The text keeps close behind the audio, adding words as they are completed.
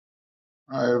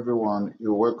Hi everyone,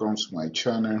 you're welcome to my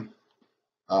channel.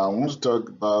 I want to talk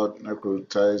about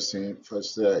necrotizing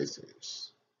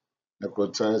fasciitis.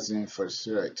 Necrotizing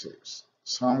fasciitis.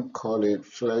 Some call it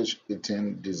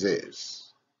flesh-eating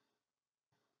disease.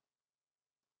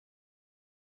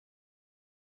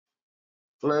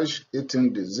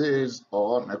 Flesh-eating disease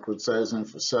or necrotizing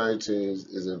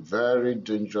fasciitis is a very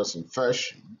dangerous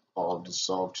infection of the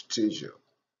soft tissue.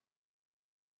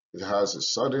 It has a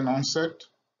sudden onset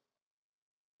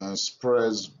and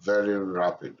spreads very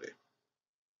rapidly.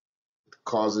 It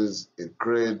causes a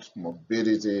great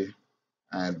morbidity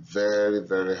and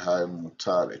very high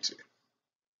mortality.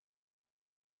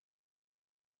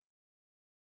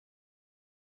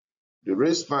 The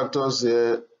risk factors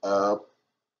here are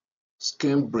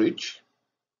skin breach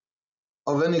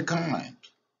of any kind,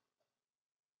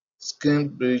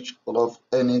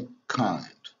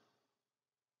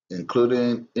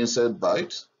 including insect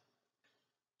bite,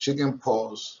 chicken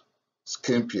pox,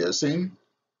 skin piercing,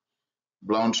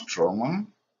 blunt trauma,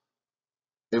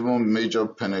 even major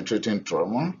penetrating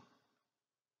trauma,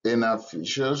 anal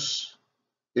fissures,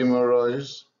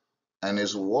 hemorrhoids, and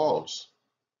its worse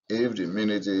if the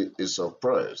immunity is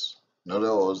suppressed. In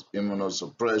other words,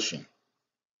 immunosuppression.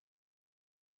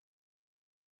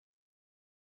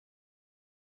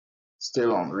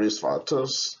 Still on risk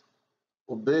factors,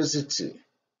 obesity,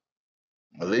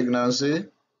 malignancy,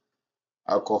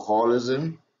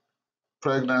 alcoholism,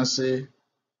 pregnancy,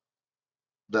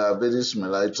 diabetes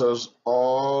mellitus,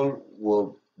 all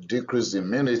will decrease the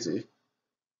immunity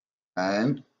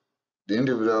and the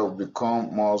individual will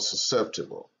become more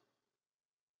susceptible.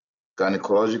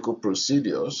 Gynecological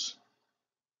procedures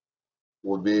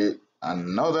will be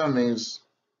another means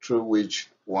through which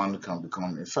one can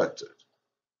become infected.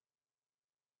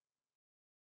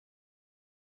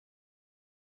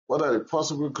 What are the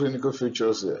possible clinical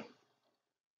features here?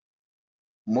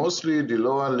 Mostly the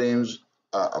lower limbs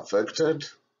are affected.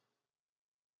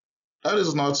 That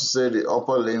is not to say the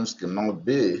upper limbs cannot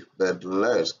be, but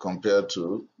less compared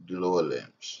to the lower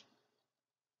limbs.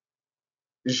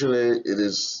 Usually it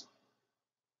is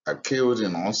acute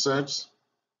in onset.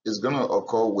 It's going to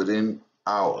occur within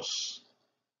hours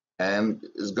and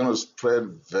it's going to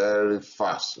spread very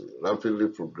fastly, rapidly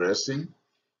progressing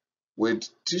with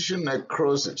tissue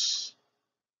necrosis.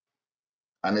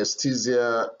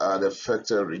 Anaesthesia at the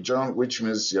affected region, which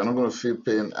means you're not going to feel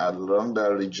pain along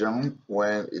that region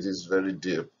when it is very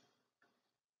deep.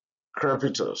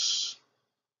 Crepitus.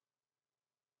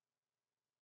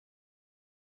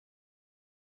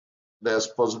 There's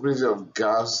possibility of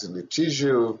gas in the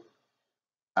tissue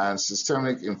and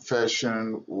systemic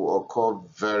infection will occur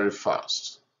very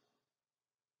fast.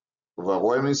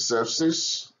 Overwhelming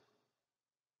sepsis,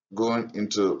 going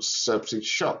into septic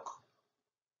shock.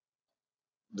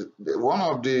 One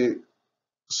of the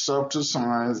subtle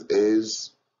signs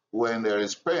is when there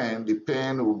is pain, the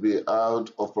pain will be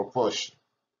out of proportion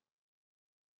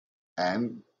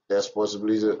and there's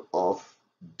possibility of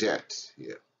death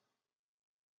here.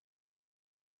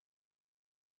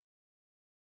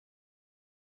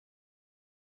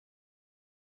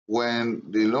 When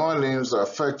the lower limbs are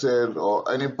affected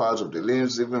or any part of the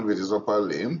limbs, even with his upper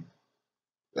limb,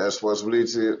 there's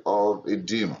possibility of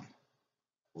edema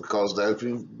because there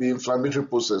will be inflammatory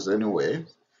process anyway.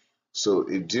 So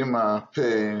edema,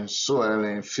 pain,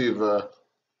 swelling, fever,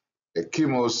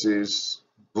 ecchymosis,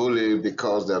 bully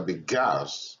because there'll be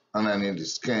gas underneath the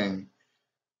skin,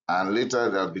 and later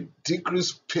there'll be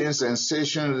decreased pain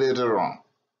sensation later on.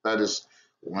 That is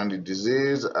when the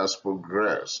disease has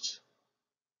progressed.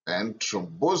 And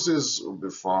thrombosis will be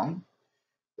formed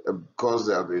because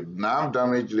there will be nerve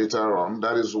damage later on.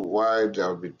 That is why there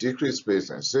will be decreased pain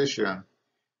sensation.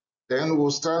 Then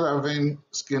we'll start having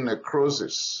skin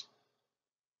necrosis.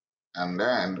 And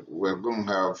then we're going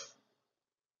to have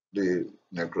the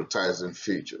necrotizing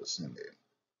features in it.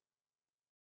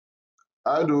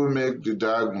 How do we make the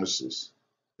diagnosis?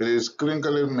 It is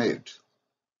clinically made.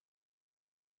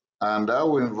 And that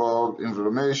will involve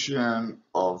inflammation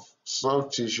of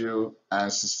soft tissue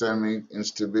and systemic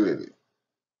instability.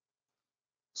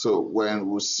 So when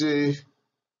we see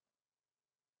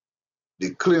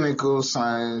the clinical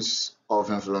signs of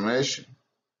inflammation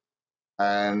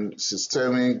and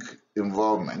systemic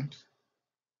involvement,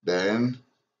 then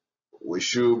we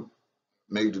should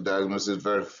make the diagnosis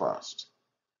very fast.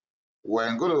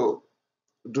 We're going to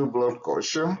do blood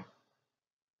culture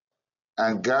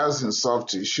and gas in soft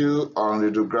tissue on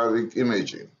radiographic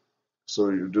imaging.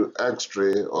 So you do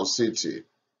X-ray or CT.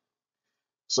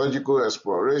 Surgical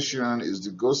exploration is the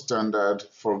gold standard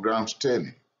for gram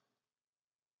staining.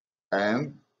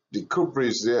 And the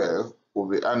culprits there will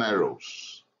be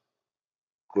anaerobes.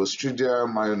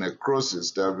 Clostridial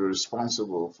myonecrosis that will be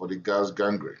responsible for the gas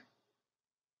gangrene.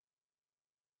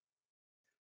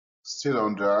 Still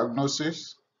on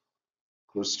diagnosis,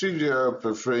 Clostridial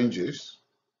perfringens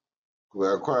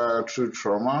were acquired through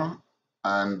trauma,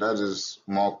 and that is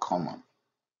more common.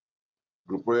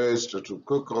 Group A,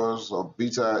 Streptococcus or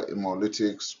beta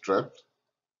hemolytic strep,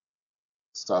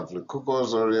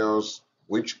 Staphylococcus aureus,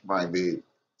 which might be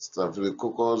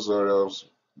Staphylococcus aureus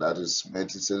that is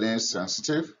methicillin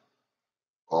sensitive,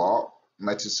 or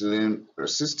methicillin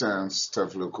resistant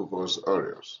Staphylococcus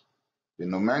aureus. The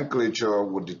nomenclature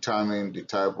would determine the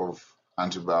type of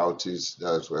antibiotics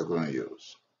that we're going to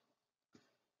use.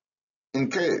 In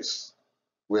case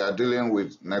we are dealing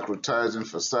with necrotizing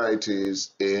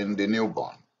fasciitis in the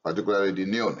newborn, particularly the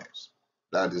neonates,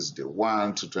 that is the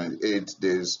 1 to 28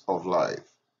 days of life,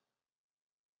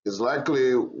 it's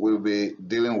likely we'll be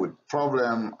dealing with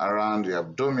problem around the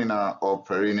abdominal or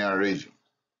perineal region.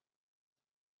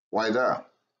 Why that?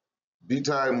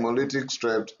 Beta hemolytic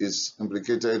strep is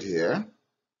implicated here,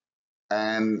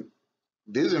 and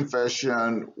this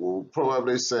infection will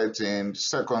probably set in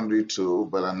secondary to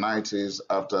balanitis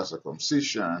after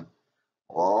circumcision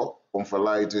or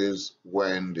omphalitis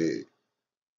when the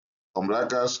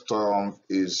umbilical stump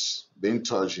is being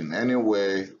touched in any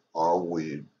way, or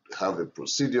we have a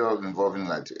procedure involving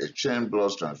like exchange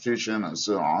blood transfusion and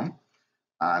so on,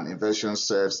 and infection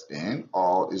sets in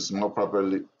or is not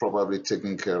properly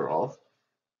taken care of,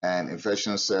 and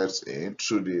infection sets in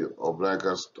through the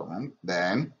umbilical stump,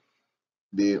 then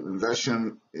the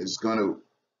infection is going to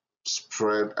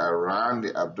spread around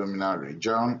the abdominal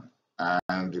region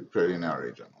and the perineal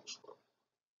region also.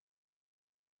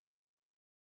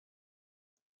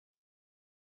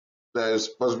 There is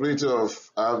possibility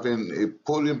of having a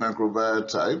polymicrobial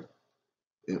type.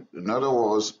 In other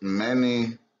words,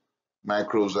 many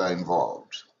microbes are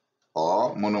involved,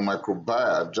 or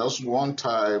monomicrobial, just one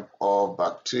type of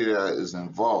bacteria is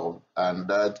involved, and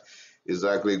that is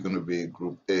likely going to be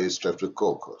group A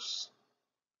Streptococcus.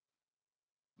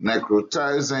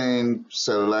 Necrotizing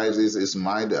cellulitis is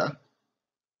milder,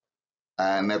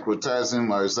 and necrotizing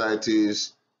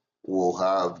myositis will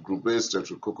have group A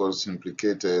Streptococcus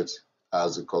implicated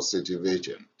as a causative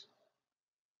agent.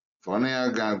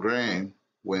 Foraminal gangrene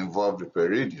will involve the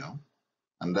perineum,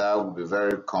 and that will be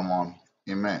very common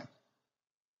in men.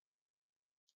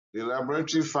 The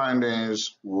laboratory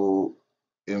findings will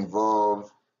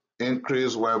involve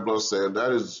increased white blood cell.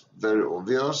 That is very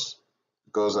obvious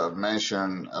because I've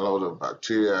mentioned a lot of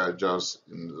bacteria just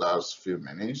in the last few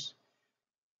minutes.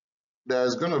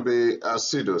 There's going to be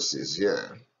acidosis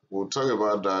here. We'll talk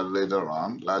about that later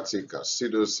on, lactic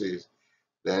acidosis.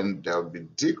 Then there will be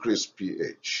decreased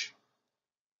pH,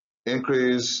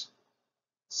 increased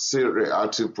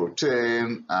C-reactive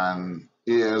protein and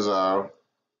ESR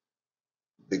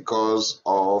because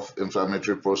of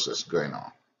inflammatory process going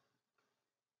on.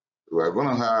 We're going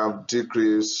to have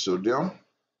decreased sodium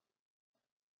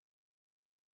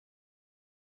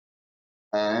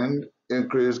and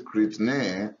increased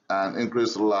creatinine and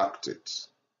increased lactate.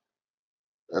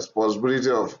 There's possibility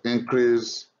of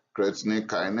increased creatinine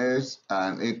kinase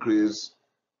and increased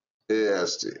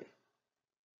AST.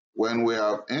 When we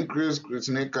have increased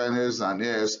creatinine kinase and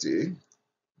AST,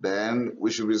 then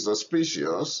we should be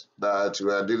suspicious that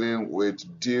we are dealing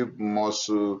with deep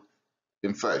muscle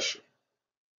infection,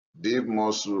 deep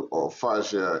muscle or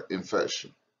fascia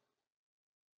infection.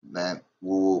 Then we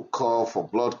will call for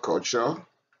blood culture,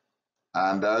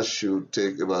 and that should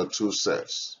take about 2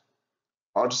 sets.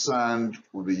 Ultrasound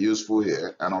will be useful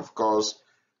here, and of course,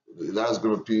 that's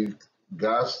going to be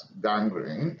gas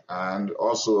gangrene, and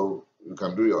also you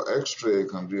can do your X-ray, you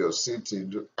can do your CT,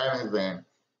 do anything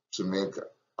to make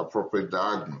appropriate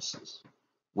diagnosis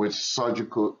with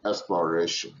surgical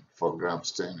exploration for gram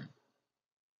staining.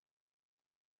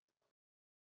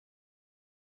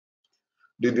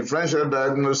 The differential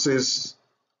diagnosis,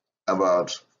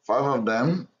 about 5 of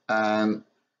them, and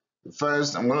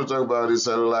first I'm going to talk about is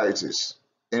cellulitis.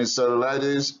 In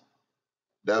cellulitis,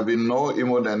 there will be no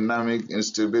hemodynamic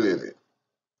instability,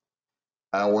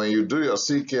 and when you do your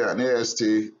CK and AST,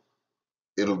 it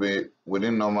will be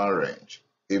within normal range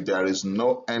if there is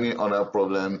no any other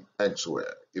problem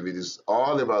elsewhere. If it is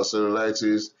all about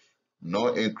cellulitis, no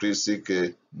increased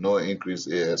CK, no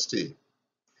increased AST.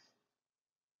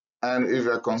 And if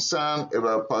you're concerned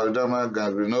about pyodermal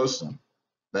gangrenosum,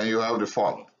 then you have the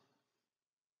following.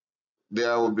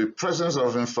 There will be presence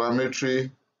of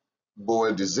inflammatory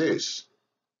bowel disease,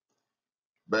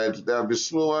 but there will be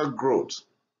slower growth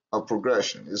or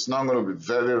progression. It's not going to be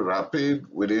very rapid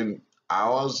within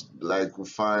hours like we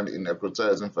find in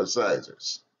necrotizing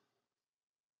fasciitis.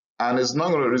 and it's not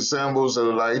going to resemble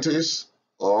cellulitis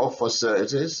or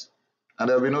fasciitis, and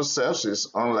there will be no sepsis,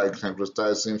 unlike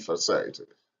necrotizing fasciitis.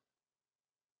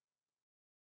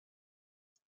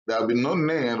 There will be no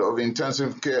need of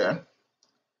intensive care,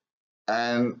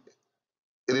 and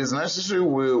it is necessary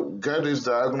we get this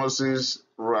diagnosis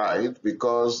right,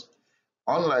 because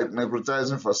unlike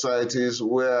necrotizing fasciitis,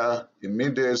 where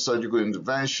immediate surgical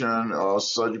intervention or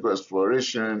surgical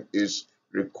exploration is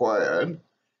required,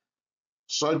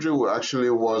 surgery will actually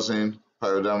worsen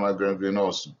pyoderma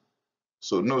gangrenosum.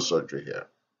 So no surgery here.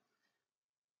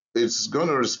 It's going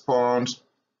to respond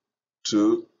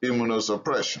to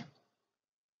immunosuppression.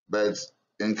 But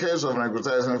in case of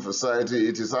necrotizing fasciitis,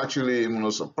 it is actually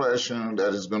immunosuppression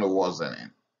that is going to worsen it.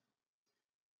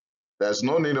 There's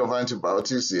no need of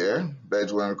antibiotics here,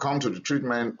 but when we come to the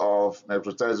treatment of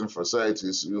necrotizing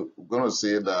fasciitis, you're going to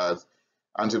see that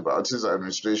antibiotics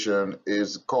administration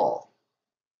is the core.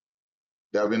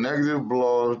 There will be negative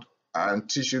blood and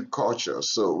tissue culture,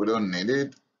 so we don't need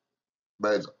it.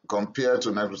 But compared to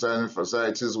necrotizing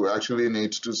fasciitis, we actually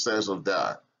need 2 sets of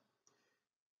that.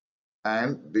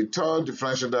 And the third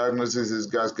differential diagnosis is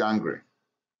gas gangrene.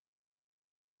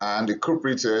 And the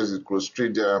Crepitus is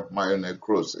Clostridia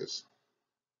myonecrosis.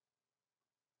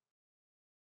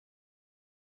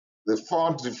 The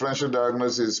fourth differential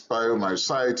diagnosis is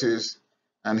pyomyositis,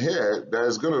 and here there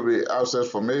is going to be abscess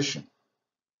formation.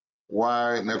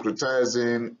 Why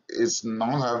necrotizing is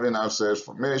not having abscess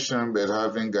formation but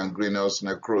having gangrenous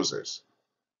necrosis.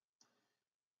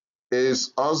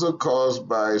 It's also caused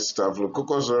by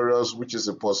Staphylococcus aureus, which is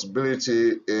a possibility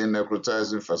in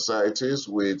necrotizing fasciitis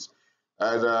with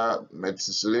either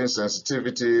methicillin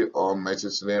sensitivity or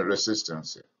methicillin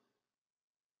resistance.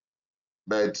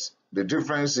 But the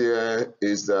difference here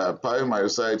is that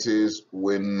pyomyositis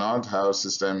will not have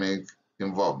systemic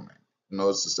involvement,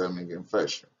 no systemic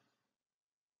infection.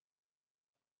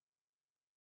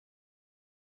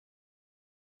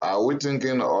 Are we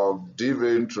thinking of deep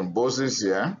vein thrombosis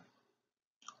here?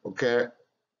 Okay,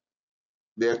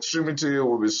 the extremity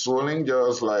will be swelling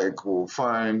just like we'll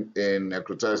find in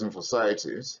necrotizing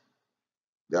fasciitis.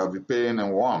 There will be pain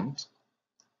and warmth,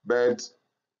 but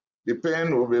the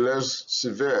pain will be less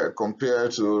severe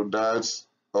compared to that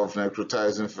of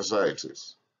necrotizing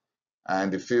fasciitis,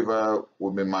 and the fever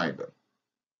will be milder.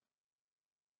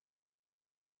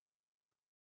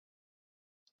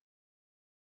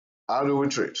 How do we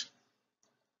treat?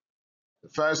 The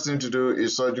first thing to do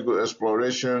is surgical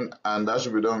exploration, and that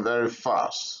should be done very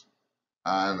fast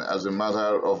and as a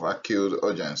matter of acute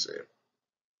urgency.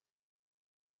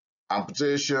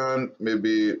 Amputation may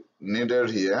be needed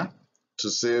here to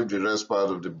save the rest part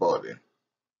of the body.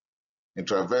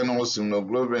 Intravenous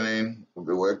immunoglobulin will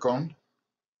be welcomed,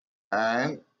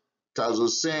 and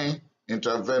tazocine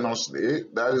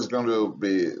intravenously, that is going to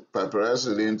be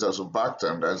piperacillin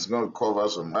tazobactam, that is going to cover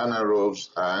some anaerobes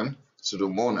and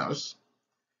pseudomonas.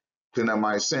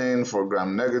 Clindamycin for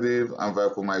gram-negative and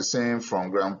vancomycin from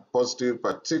gram-positive,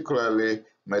 particularly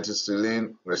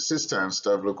methicillin-resistant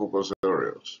Staphylococcus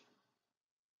aureus.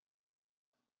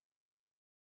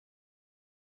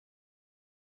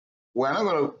 We're not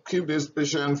going to keep this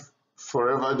patient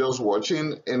forever just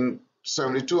watching. In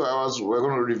 72 hours, we're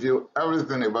going to review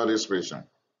everything about this patient.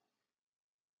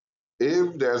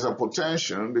 If there's a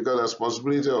potential, because there's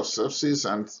possibility of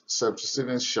sepsis and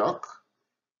septicemic shock,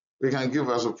 we can give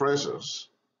vasopressors,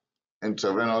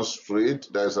 intravenous fluid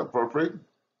that is appropriate,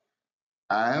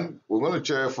 and we're going to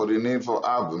check for the need for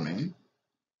albumin,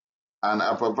 and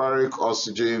hyperbaric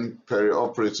oxygen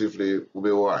perioperatively will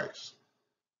be wise.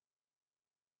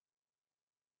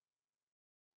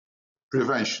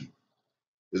 Prevention.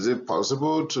 Is it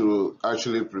possible to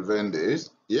actually prevent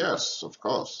this? Yes, of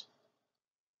course.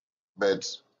 But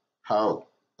how?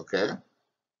 Okay.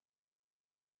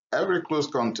 Every close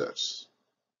contact,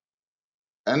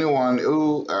 anyone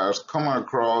who has come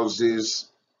across this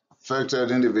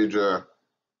affected individual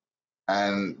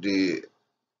and the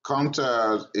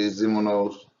contact is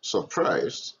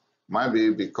immunosuppressed, might be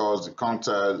because the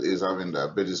contact is having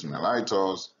diabetes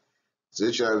mellitus,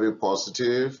 is HIV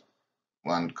positive,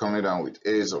 when coming down with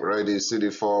AIDS already,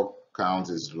 CD4 count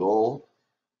is low,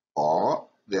 or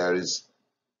there is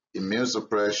immune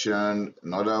suppression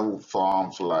in other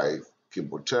forms like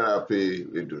chemotherapy,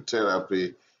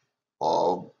 radiotherapy,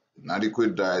 or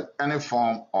inadequate diet, any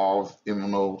form of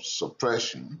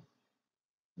immunosuppression,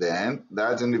 then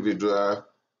that individual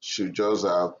should just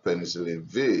have penicillin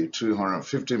V,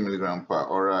 250 milligrams per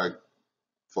oral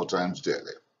 4 times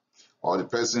daily. Or the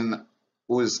person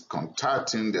who is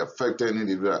contacting the affected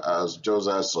individual has just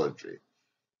had surgery.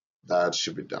 That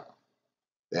should be done.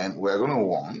 Then we're going to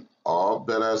want or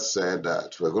better said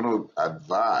that we're going to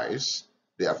advise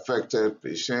the affected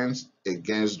patients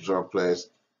against droplets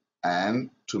and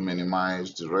to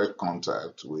minimize direct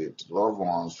contact with loved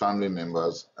ones, family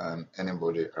members, and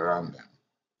anybody around them.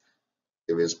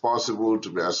 If it's possible to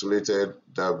be isolated,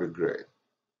 that would be great.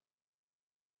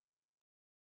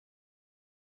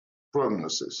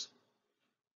 Prognosis.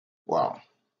 Wow,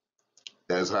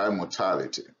 there's high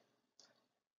mortality,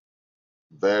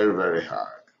 very, very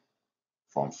high.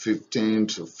 From 15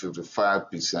 to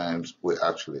 55% will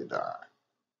actually die.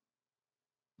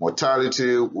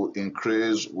 Mortality will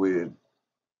increase with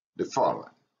the following.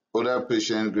 Older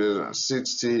patients greater than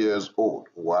 60 years old,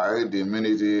 why the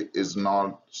immunity is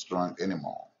not strong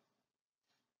anymore.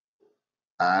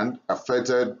 And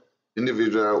affected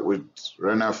individual with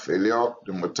renal failure,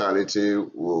 the mortality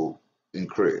will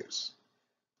increase.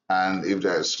 And if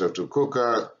there is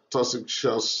streptococcal toxic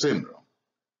shock syndrome,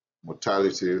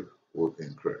 mortality will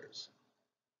increase.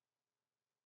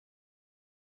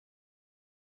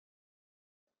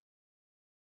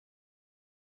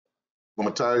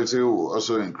 Mortality will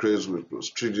also increase with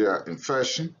Clostridia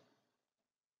infection,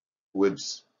 with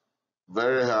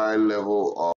very high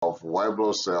level of white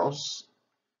blood cells.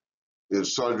 If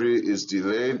surgery is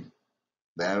delayed,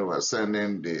 then we're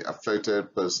sending the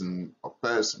affected person or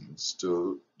persons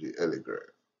to the early grave.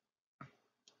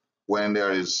 When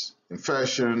there is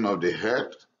infection of the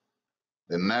head,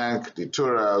 the neck, the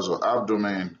thorax or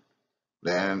abdomen,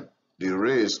 then the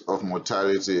risk of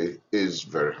mortality is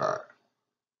very high.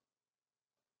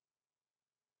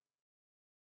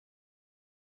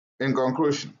 In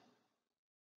conclusion,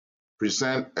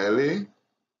 present early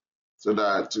so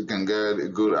that you can get a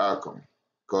good outcome.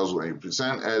 Because when you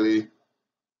present early,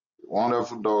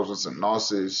 wonderful doctors and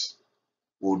nurses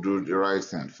will do the right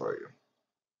thing for you.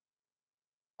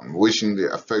 I'm wishing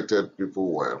the affected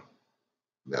people well,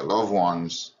 their loved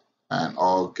ones, and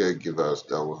all caregivers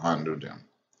that will handle them.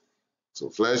 So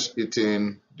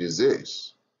flesh-eating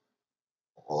disease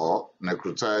or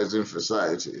necrotizing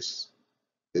fasciitis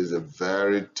is a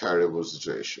very terrible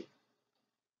situation.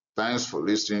 Thanks for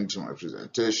listening to my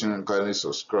presentation. Kindly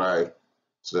subscribe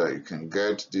so that you can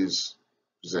get these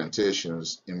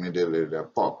presentations immediately they're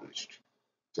published.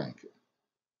 Thank you.